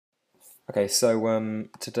Okay, so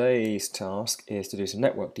today's task is to do some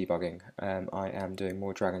network debugging. I am doing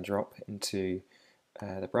more drag and drop into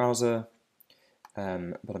the browser,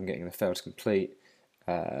 but I'm getting the fail to complete.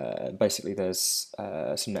 Basically, there's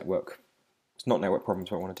some it's not network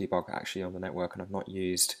problems, but I want to debug actually on the network, and I've not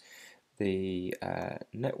used the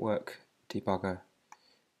network debugger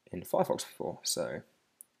in Firefox before, so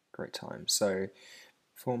great time. So,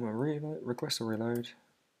 form a request or reload.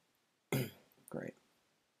 Great.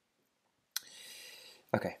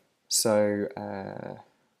 Okay, so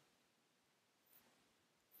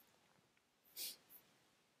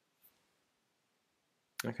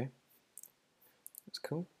okay, that's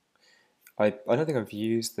cool. I don't think I've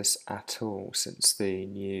used this at all since the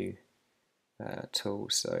new tool,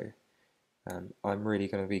 so I'm really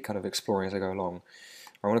going to be kind of exploring as I go along.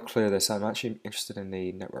 I want to clear this. I'm actually interested in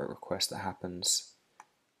the network request that happens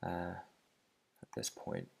at this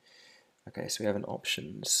point. Okay, so we have an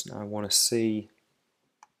options. Now I want to see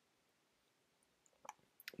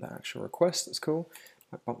the actual request. That's cool.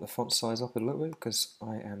 I bump the font size up a little bit because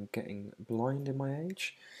I am getting blind in my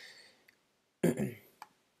age.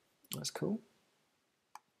 That's cool.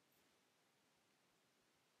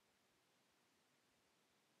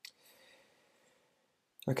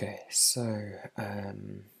 Okay, so oh,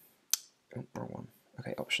 wrong one.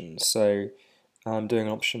 Okay, options. So I'm doing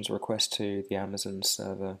an options request to the Amazon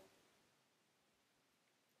server.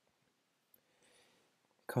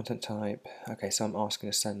 Content type. Okay, so I'm asking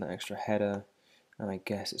to send that extra header, and I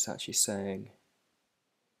guess it's actually saying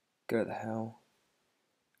go to the hell.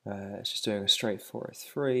 It's just doing a straight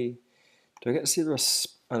 403. Do I get to see the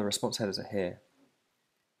response headers are here?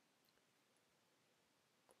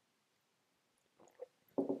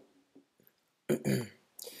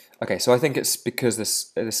 Okay, so I think it's because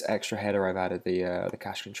this extra header I've added the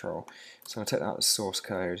cache control. So I'm gonna take that as source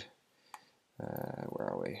code. Where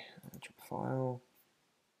are we? Drop file.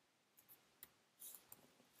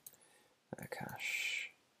 Cache.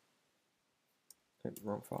 Oh,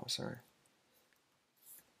 wrong file. Sorry.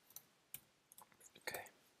 Okay.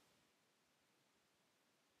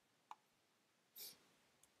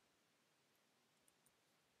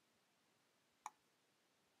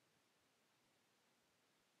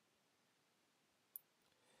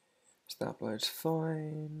 So that uploads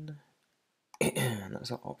fine. And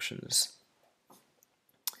that's our options.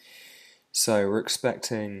 So we're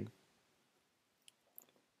expecting,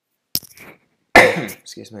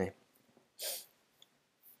 excuse me.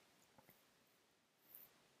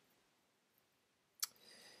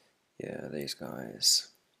 Yeah, these guys.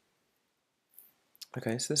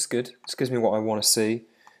 Okay, so this is good. This gives me what I want to see.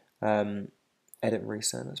 Edit and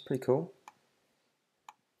resend, that's pretty cool.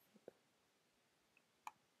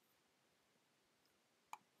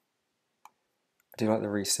 I do like the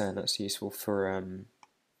resend, that's useful for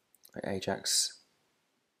like Ajax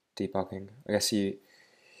debugging. I guess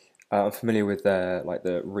I'm familiar with like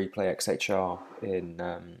the replay XHR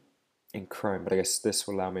in Chrome, but I guess this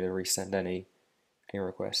will allow me to resend any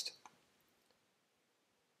request.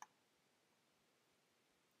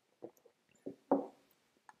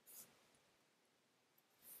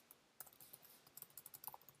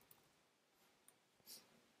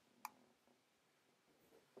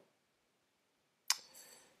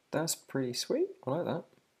 That's pretty sweet. I like that.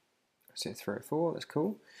 So 304, that's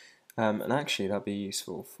cool. And actually, that'd be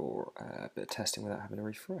useful for a bit of testing without having to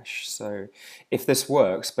refresh. So, if this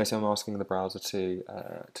works, basically, I'm asking the browser to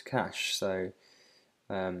cache. So,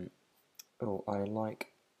 oh, I like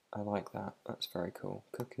that. That's very cool.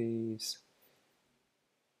 Cookies.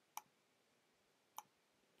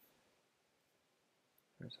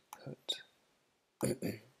 There's a put.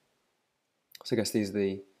 So I guess these are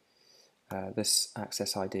the this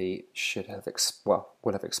access ID should have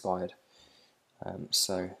would have expired.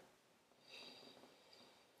 So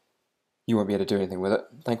you won't be able to do anything with it,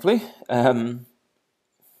 thankfully. So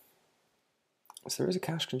there is a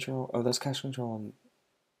cache control. Oh, there's cache control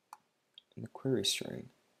in the query string.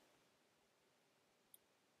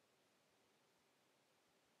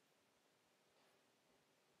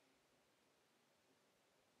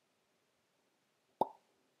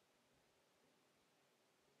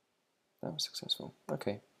 That was successful.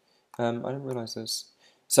 Okay. I didn't realize this.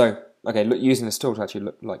 So, okay, using this tool to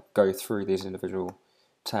actually go through these individual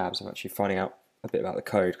tabs, I'm actually finding out a bit about the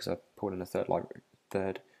code because I've pulled in a third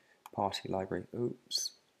party library.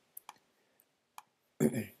 Oops.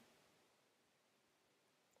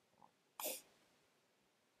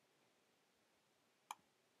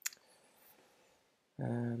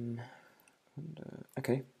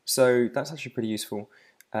 Okay, so that's actually pretty useful.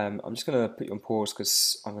 I'm just going to put you on pause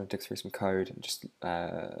because I'm going to dig through some code and just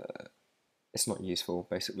it's not useful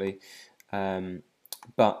basically.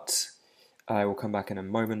 But I will come back in a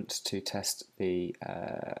moment to test the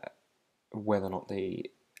whether or not the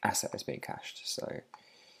asset is being cached. So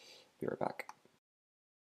be right back.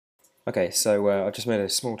 Okay, so I've just made a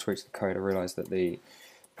small tweak to the code. I realised that the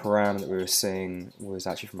param that we were seeing was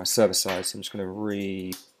actually from my server side, so I'm just going to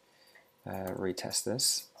retest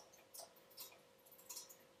this.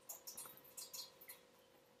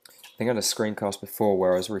 I think I had a screencast before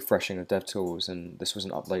where I was refreshing the devtools and this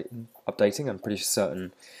wasn't updating. I'm pretty certain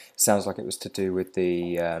it sounds like it was to do with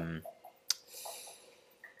the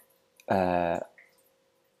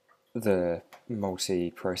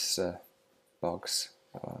multi-processor bugs,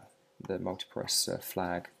 the multi-processor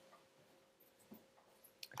flag.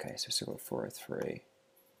 Okay, so we've still got 403.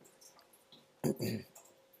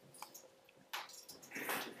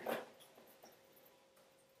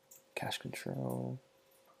 Cache control.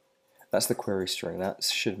 That's the query string. That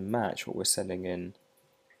should match what we're sending in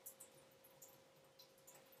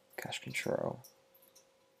cache control.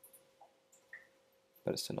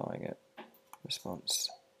 But it's denying it. Response.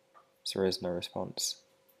 So there is no response.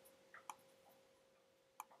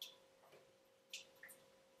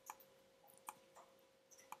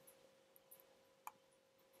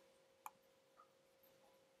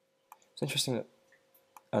 It's interesting that,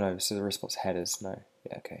 oh no, so the response headers, no,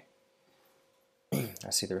 yeah, okay. I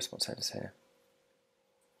see the response headers here.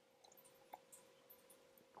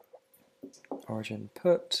 Origin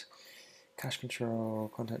put, cache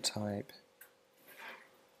control, content type.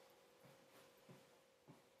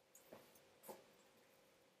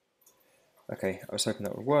 Okay, I was hoping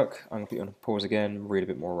that would work. I'm going to put you on pause again, read a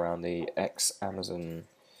bit more around the X Amazon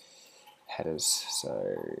headers,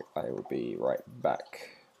 so I will be right back.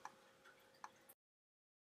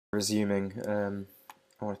 Resuming, I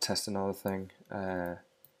want to test another thing. Is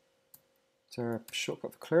there a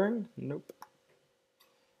shortcut for clearing? Nope.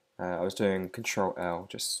 I was doing Control L,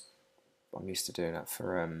 just I'm used to doing that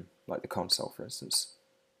for like the console, for instance.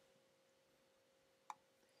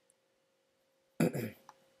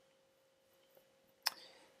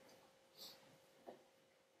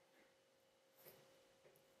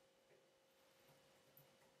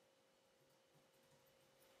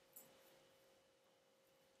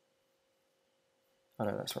 Oh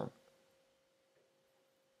no, that's wrong.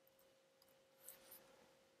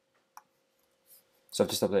 So I've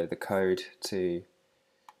just updated the code to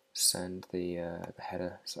send the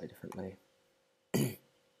header slightly differently.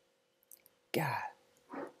 God.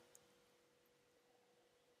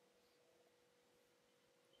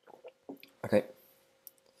 Okay.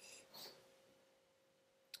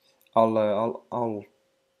 I'll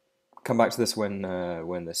come back to this when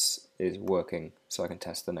this is working, so I can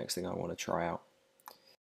test the next thing I want to try out.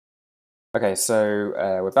 Okay, so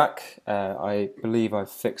we're back. I believe I've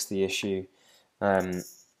fixed the issue.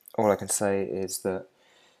 All I can say is that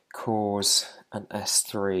cores and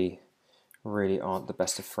S3 really aren't the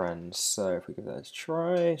best of friends. So if we give that a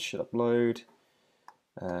try, should upload.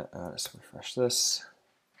 Let's refresh this.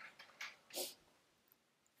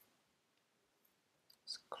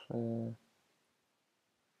 It's clear.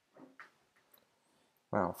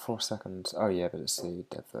 Wow, 4 seconds. Oh yeah, but it's the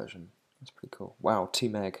dev version. That's pretty cool. Wow, 2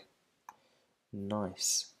 meg.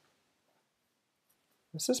 Nice.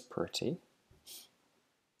 This is pretty.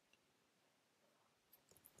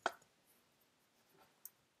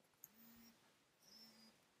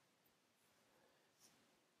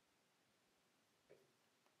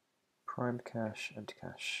 Primed cache, empty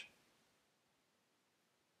cache.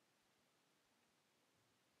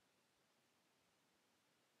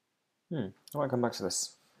 I might come back to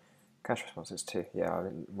this. Cache responses too. Yeah, I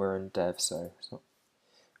mean, we're in dev, so it's not,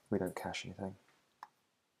 we don't cache anything.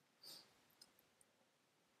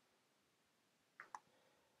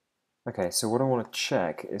 Okay, so what I want to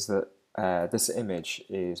check is that this image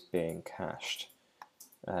is being cached.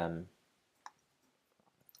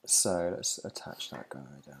 So let's attach that guy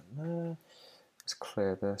down there. Let's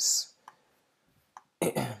clear this.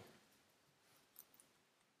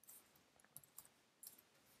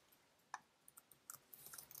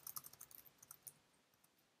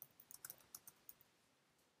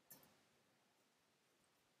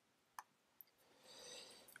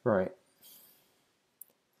 Right.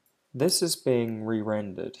 This is being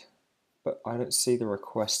re-rendered, but I don't see the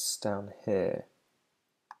requests down here,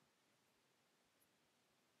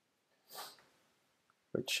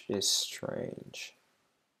 which is strange.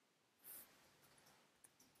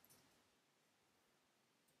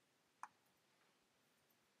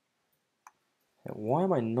 And why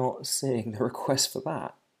am I not seeing the request for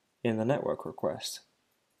that in the network request?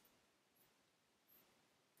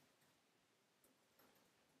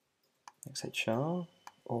 XHR.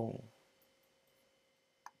 Oh,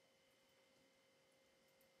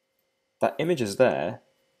 that image is there.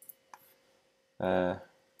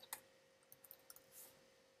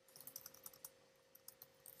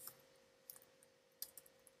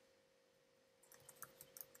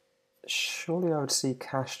 Surely I would see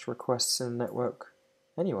cached requests in the network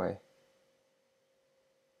anyway.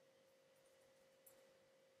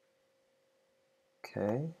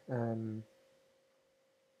 Okay.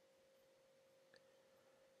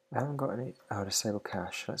 I haven't got any. Oh, disable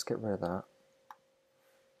cache. Let's get rid of that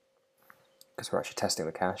because we're actually testing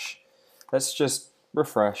the cache. Let's just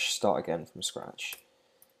refresh, start again from scratch.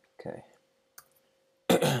 Okay.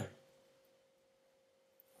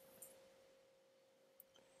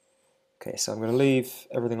 Okay, so I'm going to leave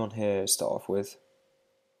everything on here to start off with.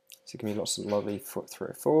 So give me lots of lovely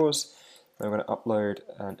 304s. I'm going to upload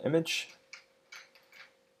an image.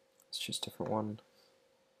 Let's choose a different one.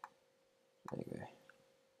 There you go.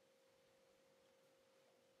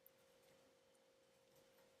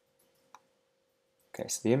 Okay,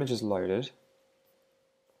 so the image is loaded.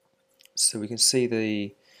 So we can see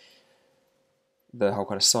the whole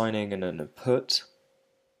kind of signing and then put.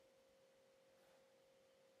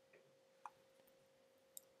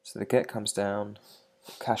 So the get comes down,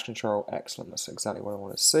 cache control, excellent, that's exactly what I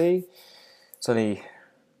want to see. It's only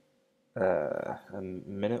a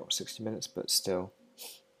minute or 60 minutes, but still.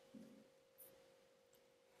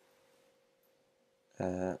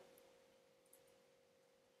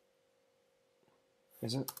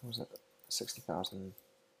 Is it? Was it 60,000?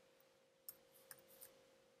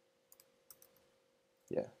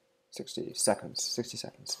 Yeah, 60 seconds. 60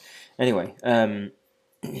 seconds. Anyway, let's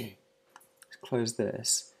close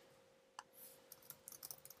this.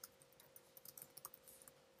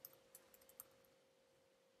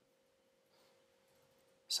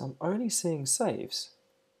 So I'm only seeing saves.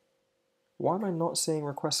 Why am I not seeing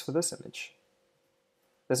requests for this image?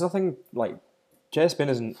 There's nothing like JSBin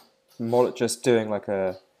isn't just doing like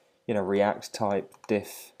a React type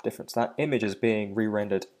diff difference. That image is being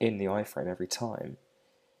re-rendered in the iframe every time.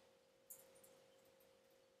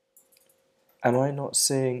 Am I not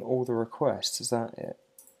seeing all the requests? Is that it?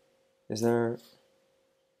 Is there?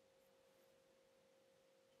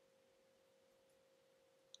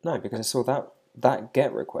 No, because I saw that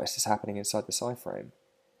get request is happening inside this iframe.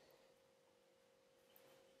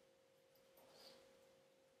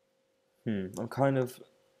 I'm kind of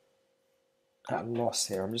at a loss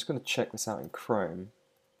here. I'm just going to check this out in Chrome.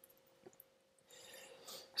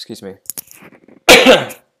 Excuse me.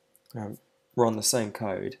 Run the same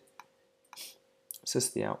code. Is this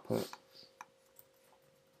the output?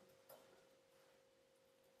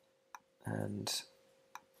 And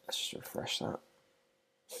let's just refresh that.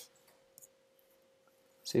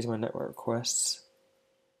 So these are my network requests.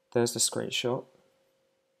 There's the screenshot.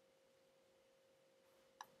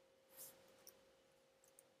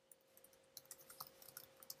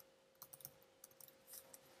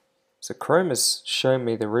 So Chrome has shown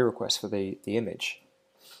me the re-request for the image.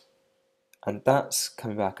 And that's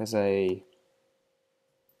coming back as a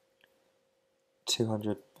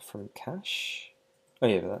 200 from cache. Oh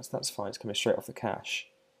yeah, that's fine. It's coming straight off the cache.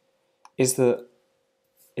 Is it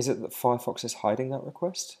that Firefox is hiding that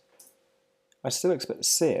request? I still expect to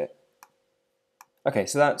see it. Okay,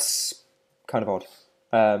 so that's kind of odd.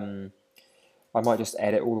 I might just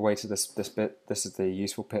edit all the way to this bit. This is the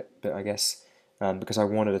useful bit, I guess, because I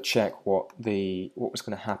wanted to check what was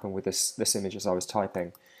going to happen with this image as I was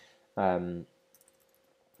typing. I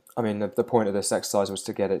mean, the point of this exercise was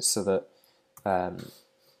to get it so that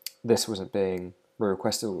this wasn't being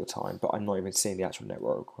requested all the time, but I'm not even seeing the actual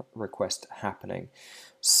network request happening.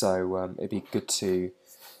 So it'd be good to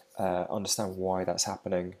understand why that's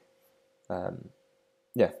happening.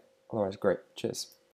 Yeah, otherwise great. Cheers.